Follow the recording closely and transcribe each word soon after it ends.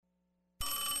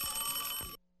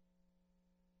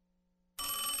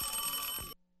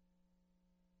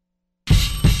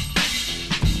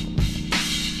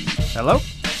Hello?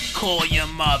 Call your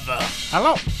mother.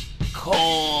 Hello?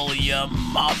 Call your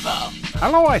mother.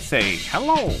 Hello, I say.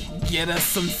 Hello. Get us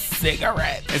some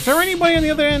cigarettes. Is there anybody on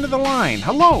the other end of the line?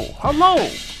 Hello? Hello?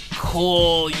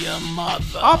 Call your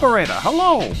mother. Operator,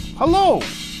 hello? Hello?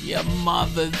 Your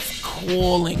mother's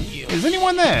calling you. Is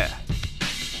anyone there?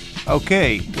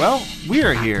 Okay, well,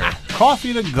 we're here.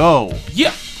 Coffee to go.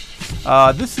 Yeah.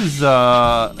 This is,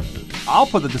 I'll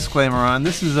put the disclaimer on.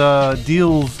 This is,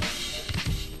 Deal's,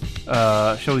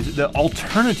 the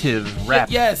alternative rap.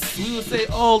 Yes, we will say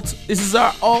alt. This is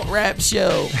our alt rap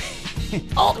show.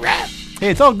 Alt rap. Hey,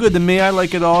 it's all good to me. I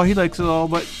like it all. He likes it all,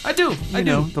 but I do. you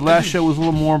know, the last show was a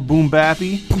little more boom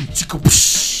bappy.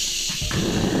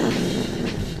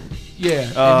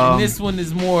 Yeah, and this one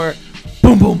is more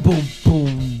boom, boom, boom,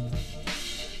 boom.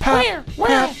 Pap, Wow,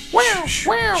 pap, wow, shh,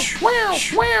 wow, shh, wow,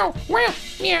 shh. wow, wow,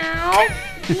 meow,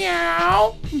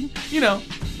 meow. You know,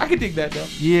 I can dig that though.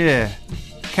 Yeah,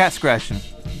 cat scratching,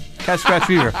 cat scratch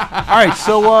fever. All right,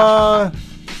 so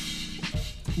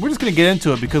we're just gonna get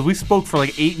into it because we spoke for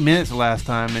like 8 minutes last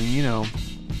time, and you know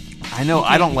I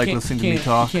don't like listening to me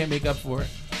talk. You can't make up for it.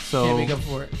 So Can't make up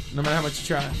for it, no matter how much you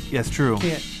try. yes, true.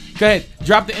 Can't. Go ahead,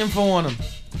 drop the info on them.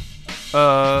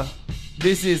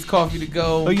 This is Coffee to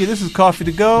Go. Oh yeah, this is Coffee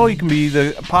to Go.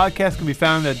 The podcast can be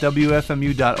found at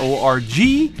wfmu.org.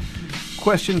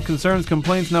 Questions, concerns,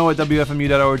 complaints, no at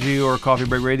wfmu.org or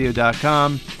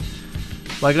coffeebreakradio.com.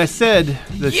 Like I said,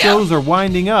 the shows are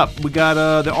winding up. We got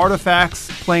the Artifacts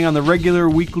playing on the regular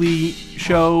weekly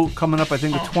show coming up, I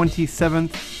think the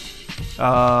 27th.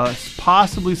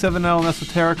 Possibly 7L and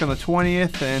Esoteric on the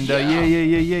 20th. And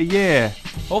yeah.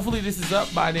 Hopefully this is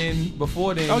up by then,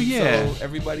 before then. Oh, yeah. So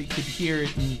everybody could hear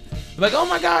it and be like, oh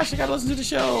my gosh, I gotta listen to the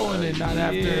show. And then not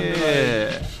after.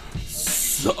 Yeah. Like,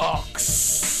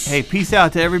 sucks. Hey, peace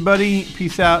out to everybody.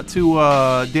 Peace out to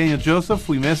Daniel Joseph.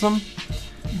 We miss him.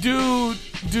 Dude,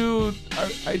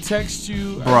 I text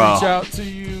you. Bro. I reach out to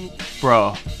you.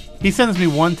 Bro. He sends me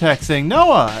one text saying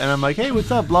Noah, and I'm like, hey, what's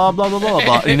up? Blah, blah, blah, blah,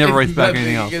 blah. He never writes back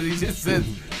anything else. Because he just says,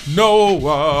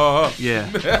 Noah.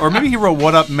 Yeah. Or maybe he wrote,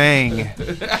 what up, Mang?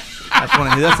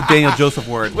 That's a Daniel Joseph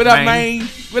word. What up, Mang?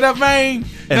 What up, Mang?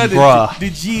 And bruh. The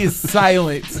G is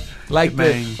silent. Like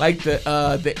Mang.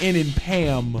 the N in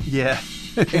Pam. Yeah.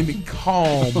 And the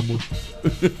calm.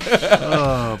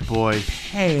 Oh, boy.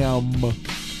 Pam.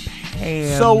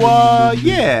 So,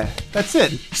 yeah, that's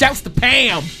it. Shouts to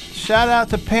Pam. Shout out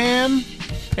to Pam.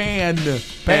 Pam.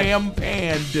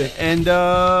 And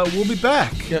we'll be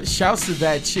back. Yeah, shouts to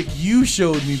that chick you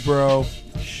showed me, bro.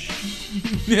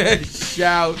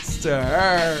 Shouts to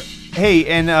her. Hey,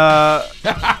 and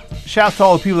shouts to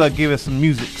all the people that gave us some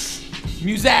musics.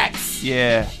 Musax.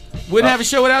 Yeah. Wouldn't have a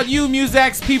show without you,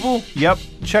 Musax people. Yep.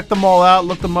 Check them all out.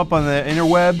 Look them up on the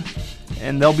interweb,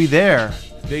 and they'll be there.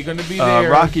 They're gonna be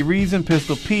there. Rocky Reason,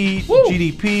 Pistol Pete, Woo.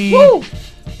 GDP, Woo.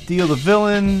 Deal the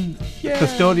Villain, Yeah.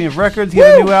 Custodian of Records. He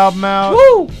had a new album out.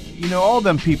 Woo. You know, all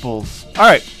them peoples. All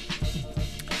right.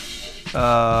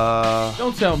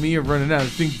 Don't tell me you're running out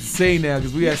of things to say now,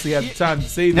 because we actually have the time to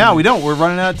say them. No, we don't. We're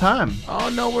running out of time. Oh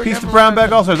no, we're Peace never to Brown running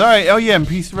Bag out. All-Stars. All right. Oh, yeah. And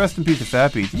rest in peace to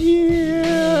Fat Pete. Yeah.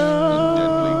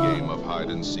 Deadly game of hide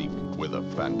and seek with a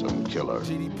phantom killer.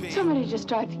 GDP. Somebody just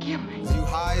tried to kill me. You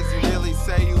high as you really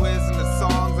say you is, and the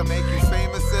songs that make you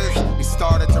famous is. We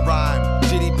started to rhyme.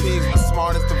 GDP's the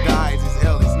smartest of guys. He's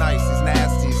ill, he's nice, he's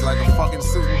nasty. He's like a fucking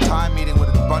suit and tie meeting with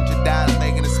a bunch of dads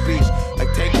making a speech.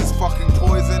 Like, take this fucking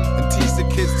poison and teach the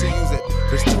kids to use it.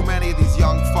 There's too many of these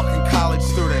young fucking college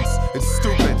students. It's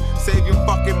stupid. Save your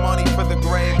fucking money for the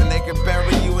grave, and they can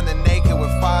bury you in the naked with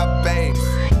 5 babes.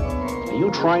 Are you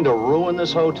trying to ruin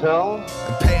this hotel?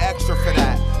 And pay extra for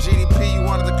that. GDP, you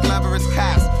one of the cleverest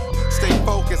cats. Stay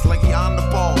focused like he on the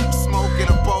ball. Smoking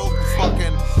a bowl,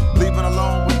 fucking leaving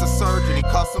alone with the surgeon. He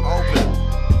cuts him open.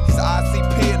 He's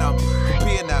ICP in them,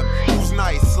 in them. Who's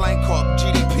nice? Slang cook,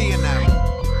 GDP in them.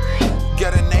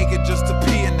 Getting naked just to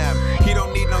pee in them. He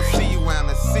don't need no CUM.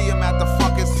 And see him at the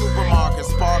fucking supermarket,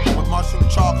 sparking with mushroom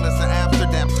chocolates in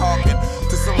Amsterdam, talking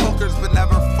to some hookers, but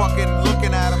never fucking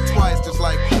looking at him twice. Just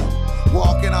like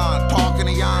walking on, talking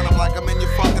to Jan. I'm like, I'm in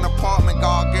your fucking apartment,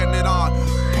 God, getting it on.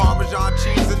 Parmesan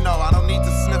cheese and no, I don't need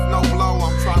to sniff no blow.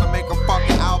 I'm trying to make a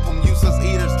fucking album. Useless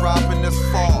Eaters dropping this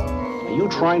fall. Are you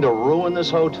trying to ruin this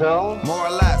hotel? More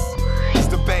or less, it's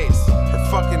the bass. Her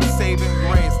fucking saving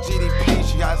grace. GDP,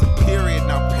 she has a period,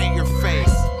 now paint your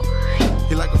face.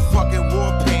 He like a fucking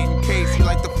war painting case. He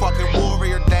like the fucking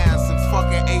warrior dance and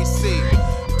fucking AC.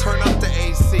 Turn up the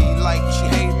AC, like she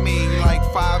hate me. He like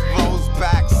 5 rows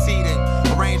back seating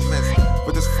arrangements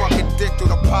with his fucking dick through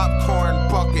the popcorn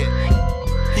bucket.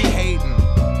 He hating,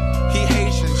 he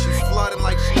Haitian. She's flooding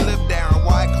like she lived there. And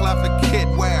Wyclef a kid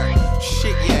where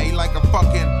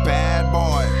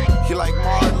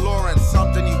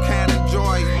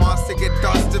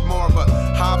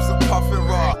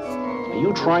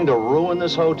trying to ruin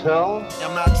this hotel?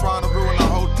 I'm not trying to ruin the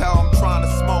hotel, I'm trying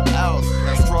to smoke else.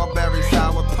 That strawberry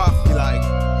sour puff be like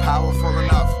powerful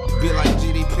enough. Be like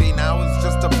GDP, now it's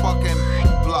just a fucking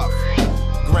bluff.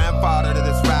 Grandfather to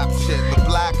this rap shit, the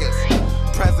blackest.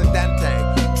 Presidente,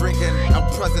 drinking El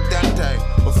Presidente.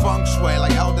 With feng shui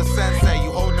like Elder Sensei,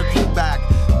 you holding the crew back.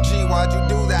 Gee, why'd you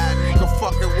do that? You can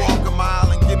fucking walk a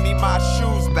mile and give me my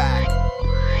shoes back.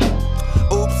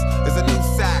 Oops, it's a new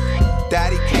sack.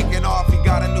 Daddy kicking off, he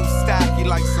got a new stack. He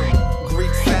likes some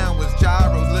Greek sandwich,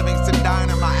 gyros, Livingston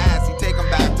Diner, my ass. He take him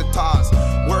back to toss.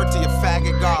 Word to your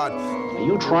faggot god. Are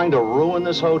you trying to ruin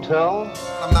this hotel?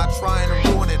 I'm not trying to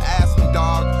ruin it, ask me,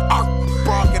 dog.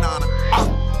 Barking on him.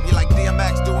 You like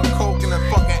DMX doing coke in the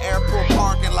fucking airport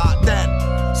parking lot. Then,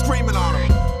 screaming on him,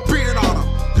 beating on him.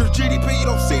 Your GDP, you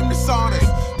don't seem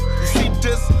dishonest. You seem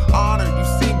dishonored, you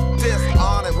seem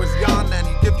dishonored. Where's Yon then?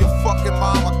 You give your fucking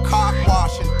mom a cock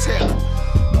wash and tip.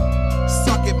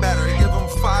 Suck it better. You give him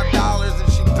 $5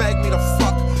 and she begged me to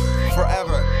fuck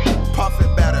forever. Puff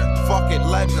it better. Fuck it,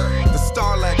 Ledger. The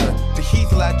Star Ledger. The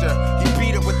Heath Ledger. He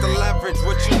beat it with the leverage.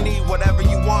 What you need, whatever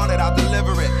you wanted, I'll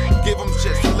deliver it. Give them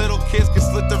shit so little kids can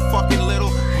slit their fucking little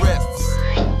wrists.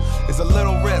 It's a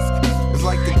little risk. It's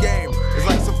like the game. It's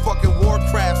like some fucking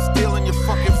Warcraft stealing your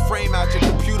fucking frame out your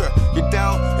computer. Your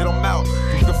Dell, it'll melt.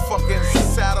 You can fucking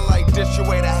satellite dish your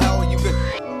way to hell. You could.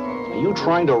 Are you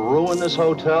trying to ruin this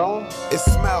hotel? It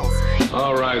smells.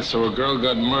 All right, so a girl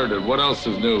got murdered. What else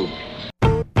is new?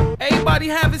 Everybody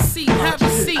have a seat, have a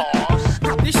seat.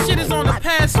 This shit is on a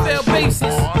pass-fail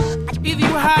basis. Either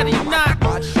you hide or you not.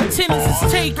 Attendance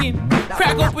is taken.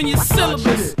 Crack open your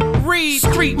syllabus. Read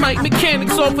Street Mic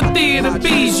Mechanics off a theater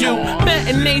Bijou.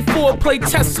 Matinee foreplay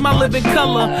tests my living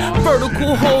color.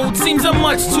 Vertical hold seems I'm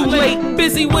much too late.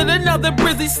 Busy with another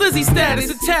brizzy slizzy status.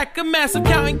 Attack a massive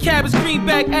counting cabbage.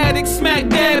 Greenback addict, smack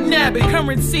dab nabbit.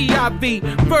 Currency IV.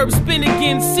 Verb spin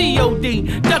again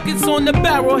COD. Ducats on the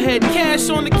barrel head. Cash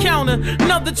on the counter.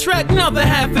 Another track, another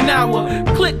half an hour.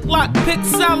 Click, lock, pick,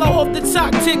 solo off the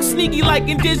top tick. Sneaky like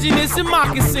indigenous and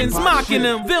moccasins. Mocking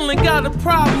them. Villain got a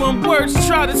problem. Words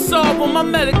try to solve on my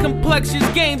meta complexions.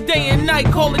 Game day and night,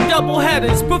 call it double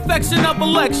headers. Perfection of a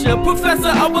lecture. Professor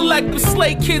of elective.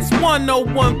 Slay Kids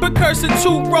 101. Precursor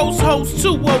 2. Rose host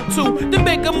 202. The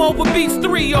make 'em over beats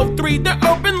 303. The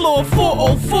urban law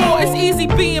 404. It's easy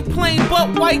being plain,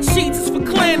 but white sheets is for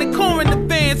clan and corn in the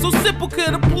band. So simple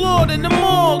could applaud in the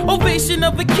morgue. Ovation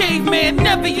of a caveman,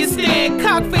 never you stand.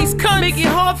 Cockface cunt, make it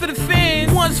hard for the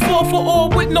fans. One's fall for all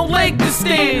with no leg to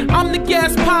stand. I'm the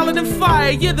gas pilot and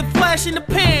fire, you're the flash in the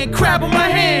pan. Crab on my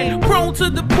hand, prone to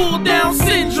the pull down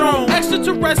syndrome.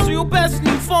 Extraterrestrial, best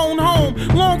new phone home.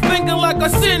 Long finger like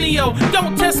Arsenio,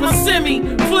 don't test my semi.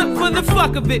 Flip for the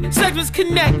fuck of it, segments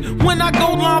connect. When I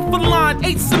go line for line,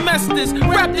 8 semesters.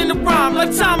 Wrapped in a rhyme,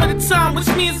 like time at a time. Which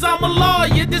means I'm a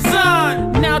lawyer,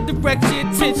 design. Now direct your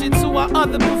attention to our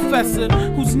other professor,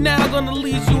 who's now gonna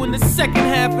lead you in the second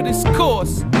half of this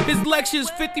course. His lecture's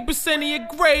 50% of your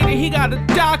grade, and he got a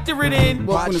doctorate in.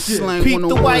 Welcome to Slang 101. Peep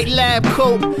the white lab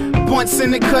coat, bunts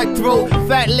in the cutthroat,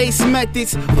 fat lace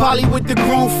methods, poly with the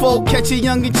grown folk, catch a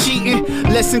youngin' cheating,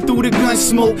 lesson through the gun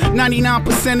smoke,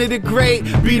 99% of the grade,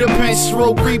 beat a pen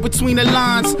stroke, read between the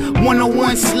lines,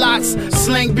 101 slots,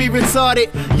 slang be retarded,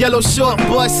 yellow short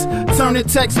bus, turn the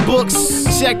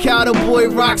textbooks, check out a boy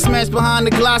rock, smash behind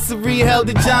the glossary, held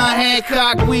the John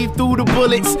Hancock, weave through the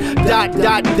bullets, dot,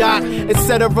 dot, dot,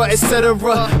 etc., etc.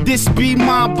 This be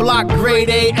my block, grade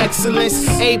A excellence,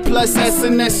 A plus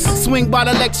SNS. Swing by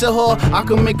the lecture hall, I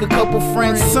can make a couple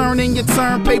friends. Turning your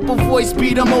turn, paper voice,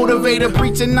 be the motivator.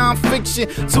 Preaching non-fiction,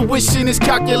 tuition is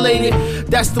calculated.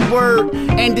 That's the word,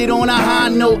 ended on a high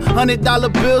note. $100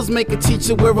 bills make a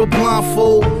teacher wear a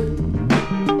blindfold.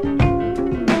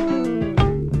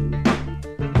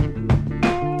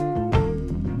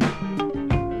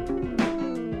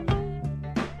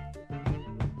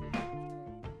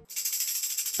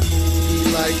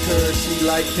 She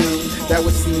liked him, that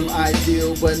would seem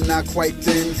ideal, but not quite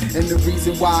then. And the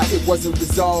reason why it wasn't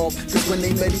resolved, cause when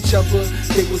they met each other,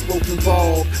 they was both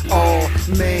involved. Oh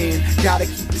man, gotta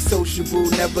keep it sociable,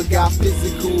 never got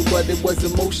physical, but it was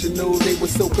emotional. They were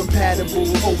so compatible,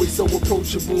 always so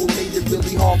approachable, made it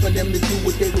really hard for them to do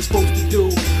what they were supposed to do.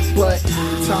 But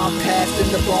time passed and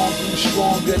the bond grew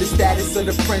stronger. The status of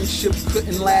the friendship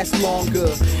couldn't last longer.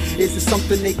 Is it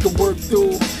something they could work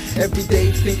through? Every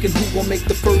day thinking who gon' make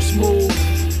the first move.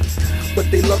 but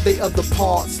they love their other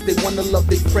parts. They wanna love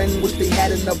their friend, wish they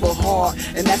had another heart.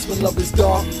 And that's when love is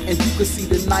dark, and you can see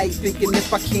the night. Thinking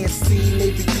if I can't see,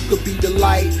 maybe you could be the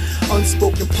light.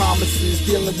 Unspoken promises,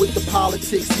 dealing with the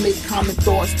politics. Make common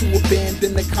thoughts to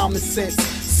abandon the common sense.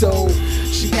 So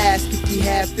she asked if he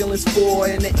had feelings for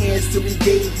her, and the answer he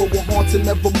gave her will haunt him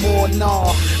evermore.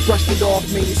 Nah, brushed it off,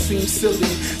 made it seem silly,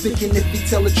 thinking if he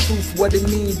tell the truth, what it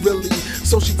mean really.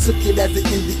 So she took it as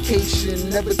an indication,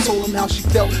 never told him how she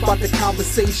felt about the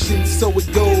conversation. So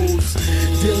it goes,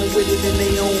 dealing with it in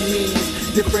their own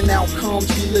means, different outcomes,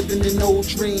 reliving in old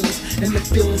dreams. And the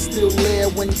feeling's still there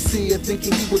when he see her,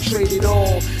 thinking he would trade it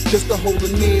all just to hold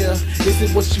her near. Is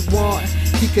it what she want?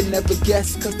 He can never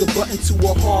guess, cause the button to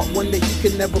her heart, one that he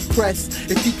can never press.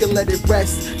 If he can let it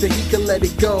rest, then he can let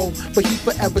it go. But he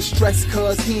forever stressed,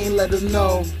 cause he ain't let her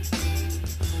know.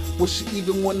 Would she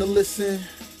even wanna listen?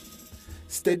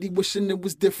 Steady wishing it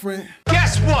was different.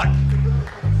 Guess what?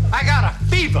 I got a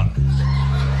fever.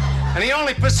 And the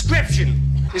only prescription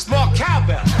is more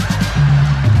cowbell.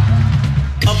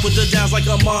 Up with the downs like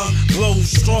a mom, glow,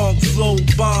 strong, flow,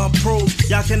 bomb, pros.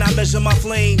 Y'all cannot measure my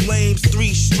flame, lames,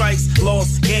 3 strikes,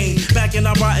 lost game. Back and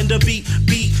I'm riding the beat,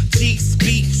 cheeks,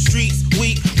 beat, streets,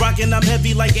 weak. Rockin', I'm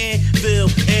heavy like anvil,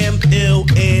 am ill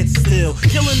and still.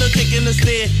 Killing the kick in the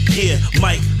stair, yeah,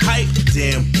 Mike, hype,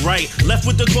 damn right. Left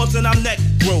with the corpse and I'm neck,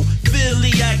 bro.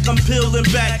 Philiac, I'm peeling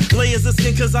back. Layers of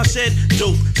skin cause I shed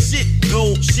dope. Shit,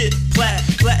 gold, shit,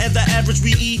 flatten the average,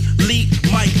 we elite.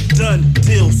 Mike, done,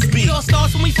 deal, speak. It all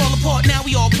starts when we fall apart, now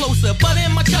we all closer. Butter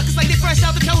in my chuck is like they fresh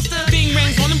out the toaster. Bing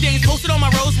rings on them days, posted on my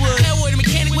rosewood. Elwood, a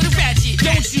mechanic with a ratchet.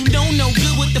 Don't you know no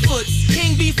good with the foots?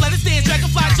 King beef, let us dance,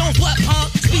 dragonfly, Jones, what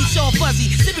punk? Speech all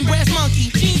fuzzy, sipping brass monkey.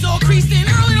 Jeans all creased in,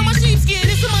 early on my sheepskin.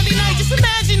 It's a Monday night, just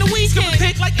imagine the weekend.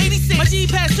 Pick like 86, my G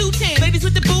past 210. Ladies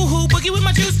with the boo-hoo, boogie with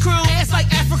my juice crew. Ass like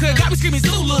Africa, got me screaming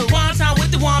Zulu. Wine time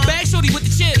with the wine bag, shorty with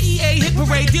the chips. EA hit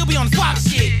parade, deal be on the swap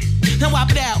shit. Now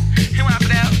wop it out, and wop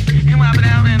it out, and wop it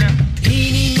out, and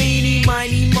Eeny, meeny,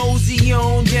 miny, mosey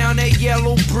on down that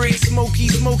yellow brick. Smoky,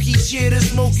 smoky cheddar,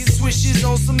 smoking swishes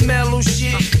on some mellow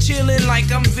shit. Chillin' like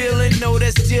I'm villain, no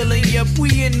that's dealing. Yep,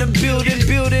 we in the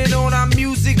building on our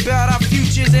music, bout our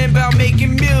futures and bout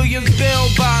making millions. Bell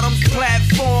bottoms,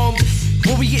 platform.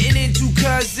 What we getting into,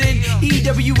 cousin?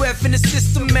 EWF in the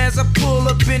system as I pull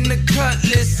up in the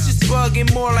cutlass. Just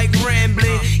bugging, more like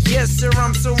rambling. Yes, sir,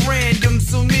 I'm so random.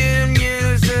 So, yeah,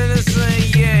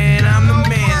 and I'm the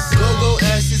man. So. Go-go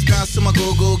asses, bounce to my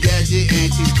go-go gadget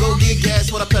antics. Go get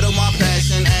gas while I pedal my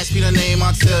passion. Ask me the name,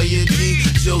 I'll tell you. D.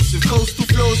 Joseph. Coastal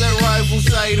flows that rival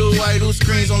idle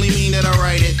screens only mean that I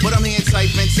write it. But I'm here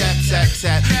typing tap, tap,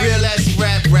 tap. Real ass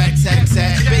rap, rat, tat,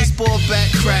 tat. Baseball bat,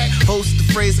 crack. Host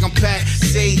the phrase like I'm Pat.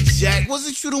 Say Jack,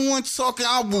 wasn't you the one talking?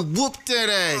 I will whoop that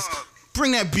ass.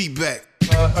 Bring that beat back.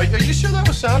 Are you sure that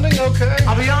was sounding okay?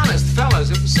 I'll be honest, fellas,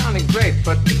 it was sounding great,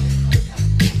 but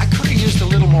I could have used a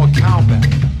little more cowbell.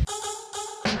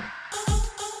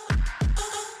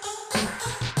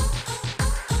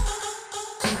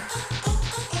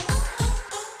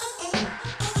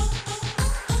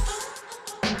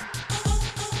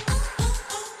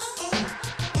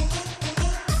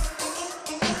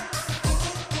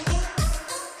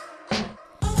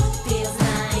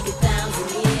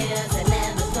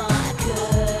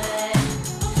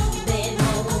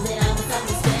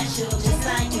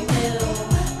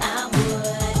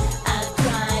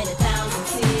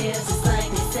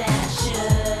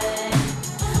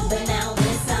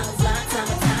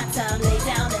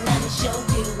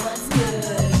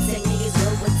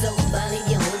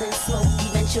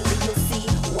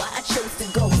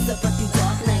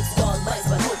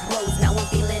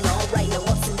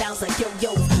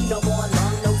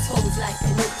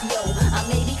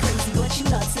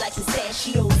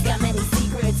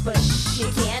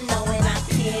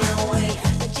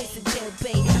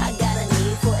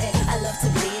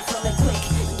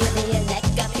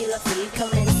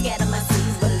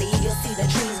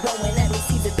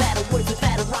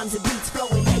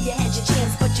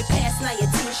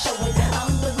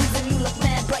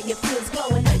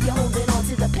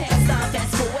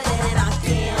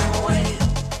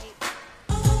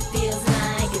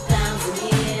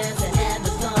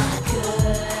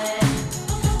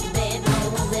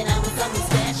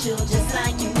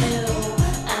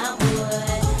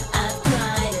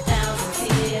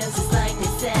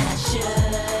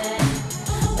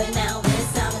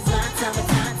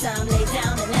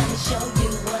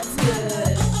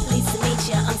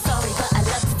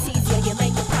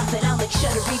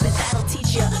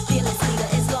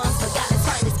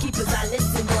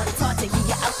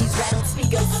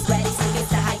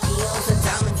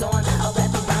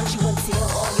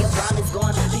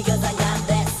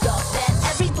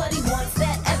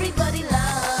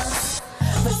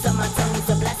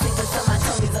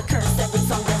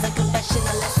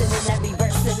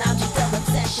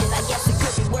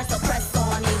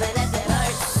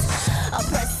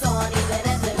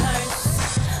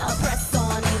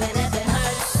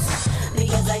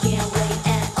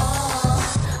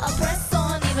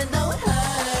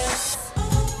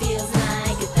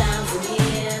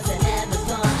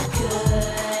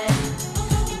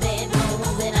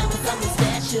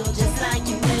 special, just like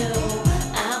you knew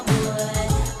I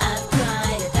would. I've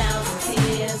cried 1,000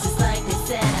 tears, just like they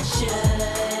said I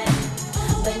should.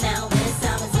 But now this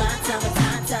time is my time, it's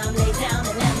my time. Lay down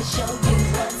and let me show you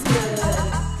what's good.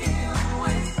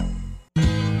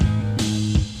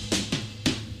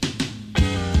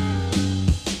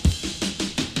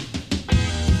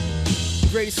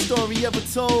 Greatest story ever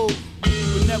told,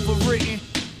 but never written.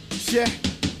 Yeah.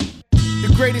 The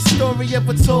greatest story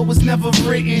ever told was never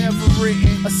written.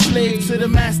 A slave to the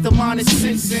mastermind is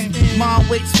sensing. Mind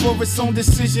waits for its own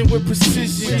decision with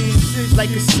precision.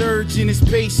 Like a surgeon, his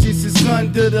patience is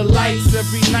under the lights.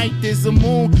 Every night there's a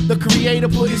moon, the creator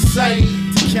put in sight.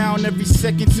 To count every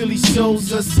second till he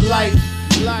shows us life.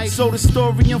 So the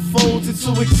story unfolds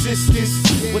into existence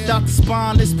without the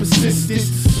spineless persistence.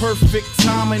 Perfect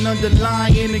timing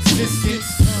underlying existence.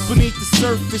 Beneath the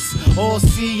surface, all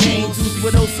sea angels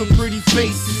with those some pretty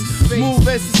faces. Move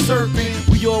as a serpent.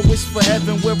 We all wish for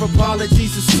heaven where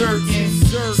apologies are certain.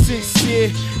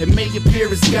 Sincere, it may appear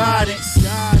as guidance,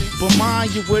 but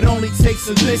mind you, it only takes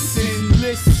a listen.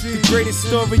 The greatest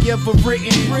story ever written.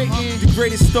 The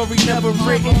greatest story never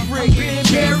written. I'm being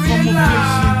buried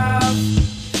alive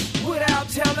without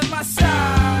telling my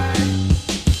side,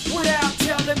 without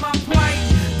telling my plight.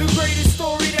 The greatest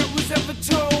story that was ever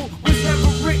told was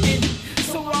never written,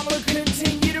 so I'ma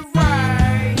continue to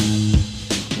write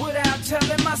without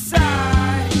telling my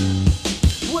side,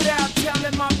 without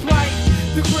telling my plight.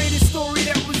 The greatest story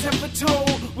that was ever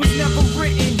told was never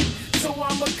written, so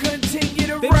I'ma continue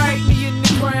to write. They put me in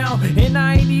the ground and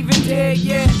I ain't even dead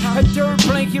yet. A dirt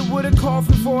blanket with a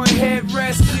coffin for a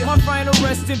headrest. My final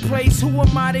resting place, who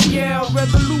am I to yell?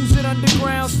 Rather lose it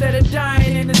underground instead of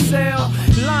dying in a cell.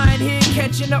 Lying here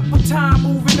catching up with time,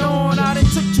 moving on. I done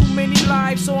took too many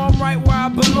lives, so I'm right where I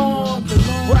belong.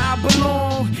 Where I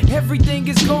belong, everything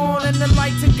is gone, and the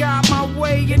light to guide my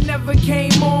way, it never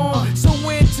came on. So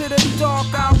into the dark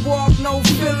I walk, no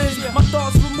feelings. My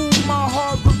thoughts removed my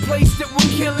heart, replaced it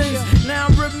with killings. Now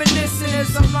I'm reminiscing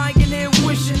as I'm lying here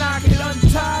wishing I could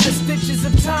untie the stitches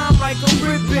of time like a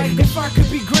ribbon. If I could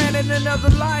be granted another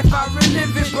life, I'd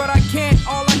relive it, but I can't.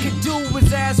 All I could do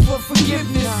is ask for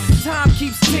forgiveness. Time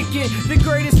keeps ticking. The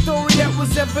greatest story that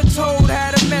was ever told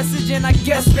had a message, and I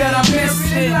guess that I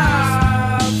missed it.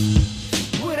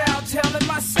 Without telling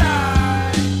my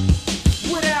side,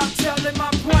 without telling my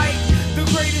plight. The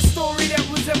greatest story that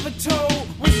was ever told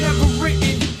was never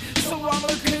written, so I'ma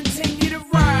continue to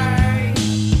write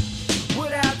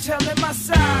without telling my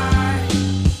side,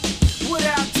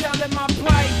 without telling my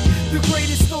plight. The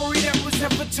greatest story that was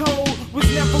ever told was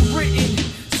never written,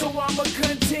 so I'ma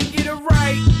continue to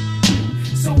write.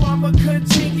 So I'ma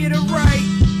continue to write.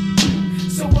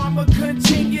 So I'ma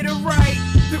continue to write.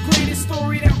 The greatest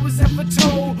story that was ever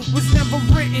told was never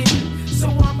written, so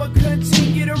I'ma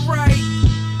continue to write.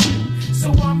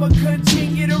 So I'ma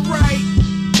continue to write.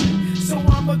 So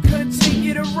I'ma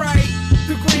continue to write.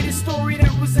 The greatest story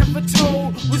that was ever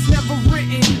told was never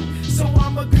written, so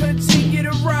I'ma continue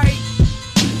to write.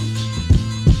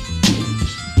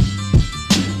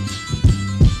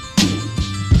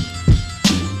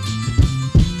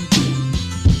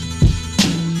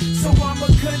 So I'ma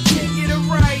continue to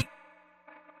write.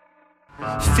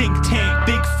 Think tank,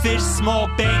 big fish, small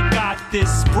bank, got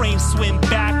this. Brain swim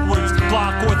backwards,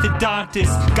 block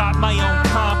orthodontist. Got my own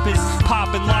compass,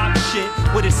 poppin' lock shit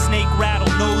with a snake rattle,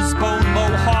 nose bone,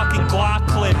 mohawk, and Glock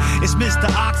clip. It's Mr.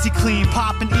 OxyClean,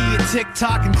 poppin' E at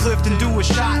TikTok and Clifton, do a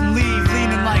shot and leave,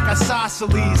 leaning like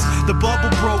isosceles. The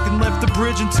bubble broke and left the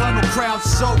bridge and tunnel crowd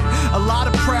soaked. A lot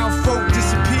of proud folk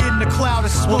disappeared in the cloud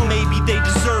of smoke. Well, maybe they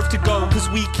deserve to go, cause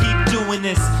we keep doing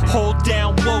this. Hold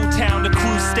down Woe-town, the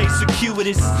crew stay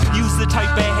circuitous. Use the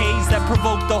type of haze that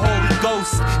provoke the Holy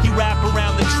Ghost. He wrap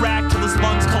around the track till his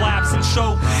lungs collapse and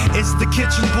choke. It's the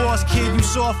kitchen boss kid, you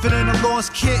softer than a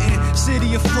lost kitten.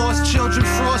 City of floss, children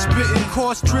frostbitten.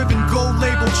 Course-driven, gold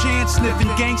label, chance sniffing.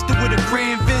 Gangster with a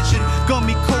grand vision.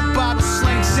 Gummy, coke bottle,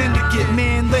 slang syndicate,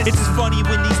 man, listen. It's funny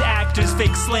when these actors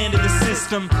fake slander the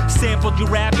system. Sampled your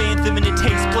rap anthem and it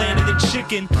tastes blander than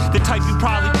chicken. The type you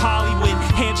probably poly with.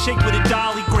 Handshake with a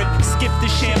dolly grip. Skip the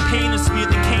champagne and smear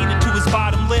the cane into his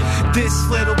bottom lip. This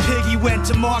little piggy went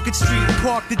to Market Street and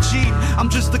parked the Jeep. I'm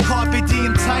just the Carpe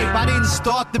Diem type, I didn't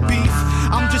start the beef.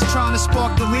 I'm just trying to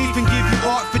spark the leaf and give you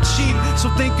art for cheap. So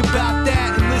think about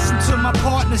that and listen to my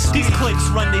partner speak. These clips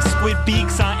run they squid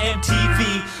beaks on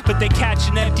MTV, but they catch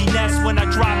an empty nest when I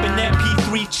drop an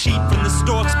MP3 cheap from the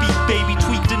stork's beak, baby,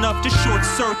 tweaked enough to short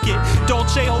circuit.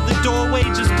 Dolce hold the doorway,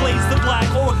 just blaze the black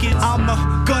orchids. I'm a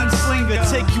gunslinger,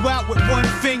 take you out with one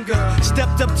finger.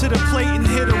 Stepped up to the plate and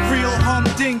hit a real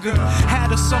humdinger.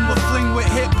 Had a summer fling with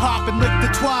hip hop and licked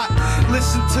the twat.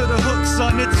 Listen to the hook,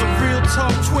 son, it's a real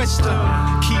tongue twister.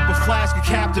 Keep a flask of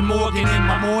Captain Morgan in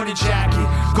my morning jacket.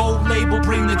 Gold label,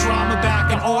 bring the drama back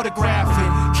and autograph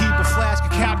it. Keep a flask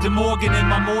of Captain Morgan in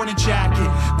my morning jacket.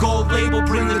 Gold label,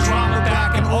 bring the drama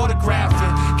back and autograph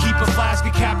it. Keep a flask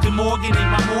of Captain Morgan in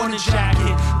my morning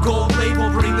jacket. Gold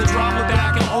label, bring the drama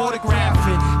back and autograph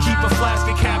it. Keep a flask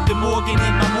of Captain Morgan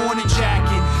in my morning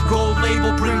jacket. Gold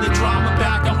label, bring the drama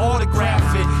back and autograph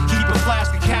it. Keep a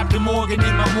flask of Captain Morgan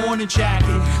in my morning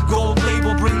jacket. Gold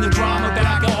label, bring the drama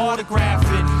back and autograph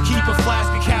it. Keep a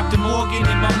flask of Captain Morgan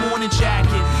in my morning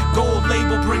jacket. Gold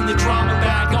label, bring the drama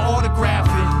back and autograph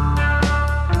it.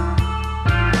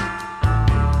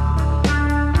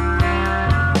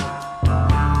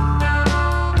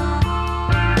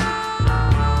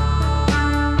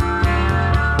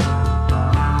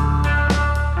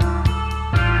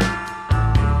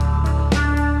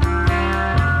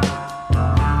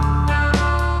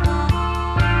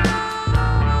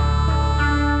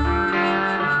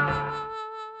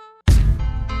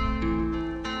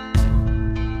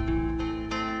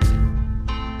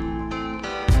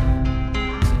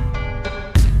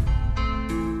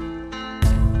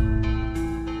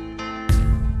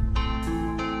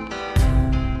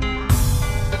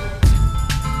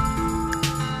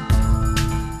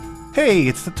 Hey,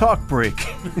 it's the talk break.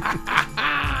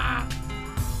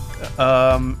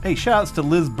 Hey, shout outs to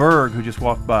Liz Berg who just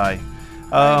walked by.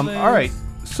 All right,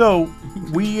 so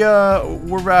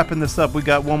we're wrapping this up. We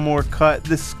got one more cut.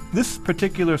 This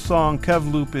particular song, Kev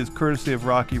Loop, is courtesy of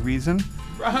Rocky Reason.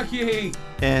 Rocky.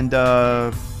 And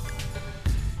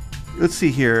let's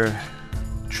see here,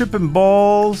 Trippin'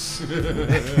 Balls.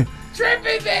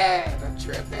 Tripping, man. I'm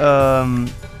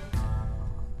tripping.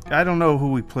 I don't know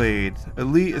who we played.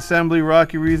 Elite Assembly,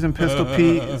 Rocky Reason, Pistol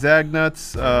Pete,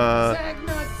 Zagnuts,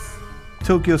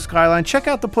 Tokyo Skyline. Check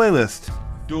out the playlist.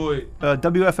 Do it.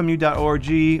 WFMU.org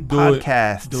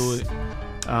podcast. Do it.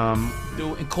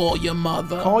 Do it and call your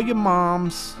mother. Call your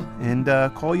moms and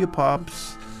call your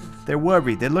pops. They're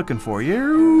worried. They're looking for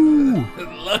you.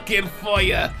 Looking for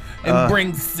you and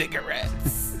bring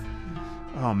cigarettes.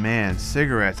 Oh man,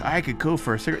 cigarettes! I could go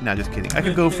for a cigarette. No, just kidding. I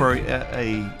could go for a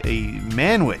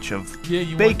manwich of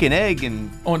bacon, egg, and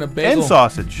on a bagel. And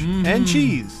sausage and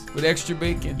cheese with extra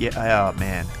bacon. Yeah, oh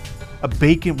man, a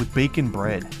bacon with bacon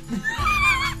bread.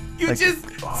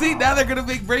 See, now they're gonna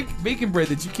make bacon bread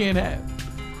that you can't have.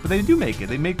 But they do make it.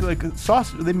 They make like a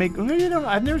sausage. They make.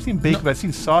 I've never seen bacon, but I've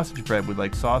seen sausage bread with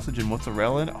like sausage and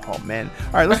mozzarella in it. Oh man!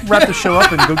 All right, let's wrap the show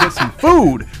up and go get some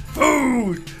food.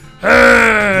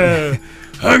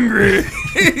 Hungry.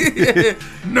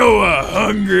 Noah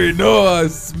hungry. Noah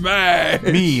smash.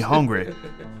 Me hungry.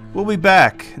 We'll be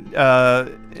back in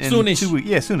soonish. 2 weeks.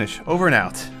 Yeah, soonish. Over and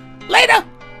out. Later.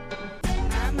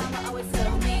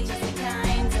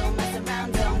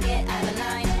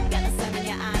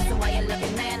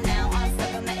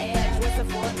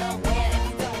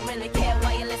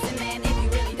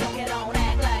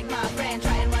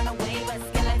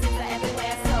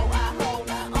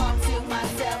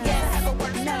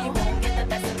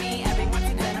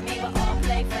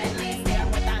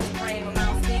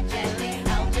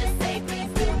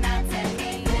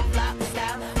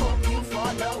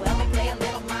 Help me play a little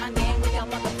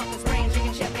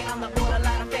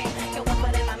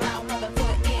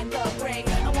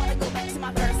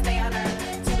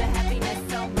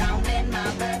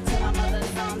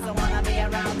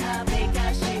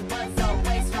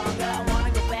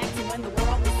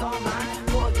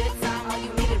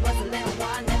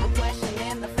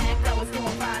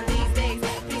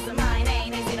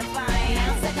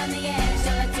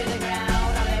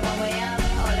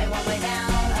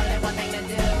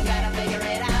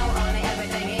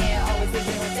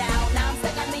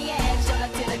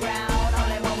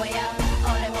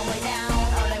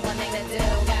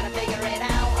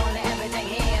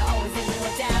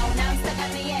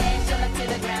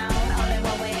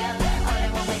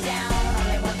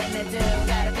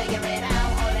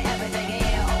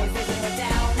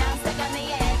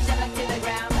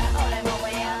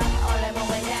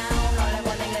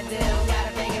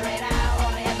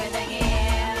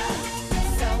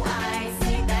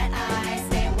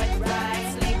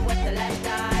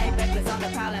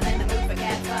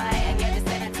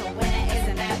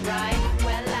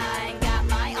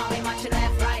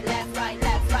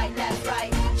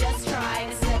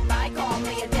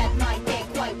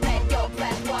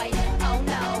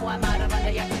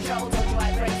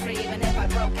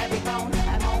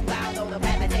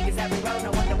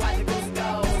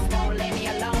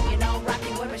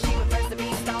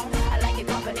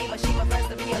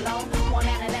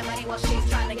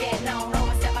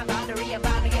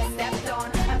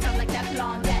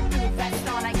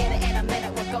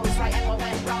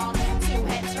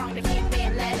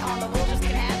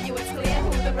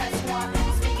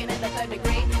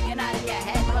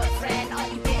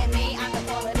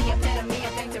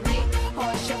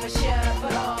sure for sure,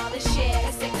 but all the shit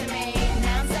is stick to me.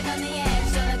 Now I'm stuck on the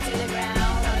edge, don't look to the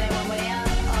ground. Only one way up,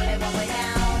 only one way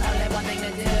down. Only one thing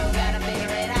to do, gotta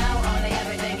figure it out. Only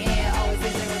everything here always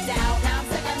leaves me with doubt. Now I'm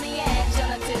stuck on the edge,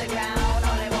 don't look to the ground.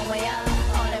 Only one way up,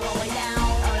 only one way down.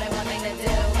 Only one thing to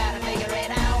do, gotta figure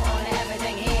it out. Only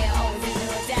everything here always leaves me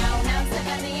with doubt. Now I'm stuck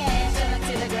on the edge, don't look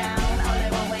to the ground. Only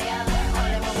one way up,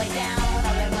 only one way down.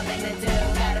 Only one thing to do,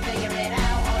 gotta figure it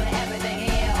out. Only everything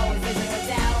here always leaves me with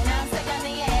doubt. Now I'm stuck on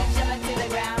the edge, don't look to the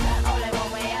ground. Only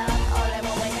one way up, only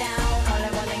one way down. Only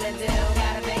one thing to do,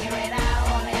 gotta figure it out.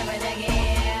 Only everything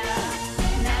here.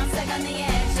 Now I'm stuck on the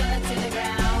edge, don't look to the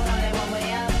ground. Only one way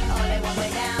up, only one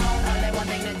way down. Only one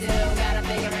thing to do, gotta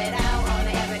figure it out.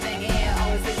 Only everything here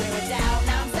always leaves me with doubt.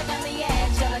 Now I'm stuck on the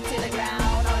edge, don't look to the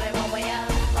ground. Only one way up,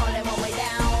 only one way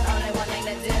down. Only one thing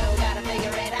to do, gotta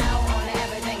figure it out. Only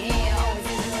everything here always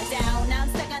leaves me with doubt. Now I'm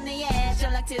stuck on the edge,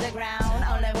 don't look to the ground.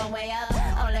 Only one way up,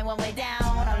 only one way down.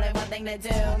 Only one thing to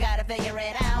do, gotta figure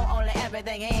it out. Only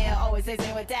everything here always leaves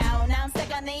me with doubt. Now I'm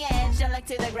stuck on the edge, don't look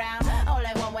to the ground.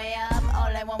 Only one way up,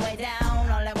 only one way down.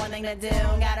 Only one thing to do,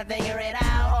 gotta figure it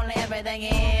out. Only everything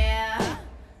here.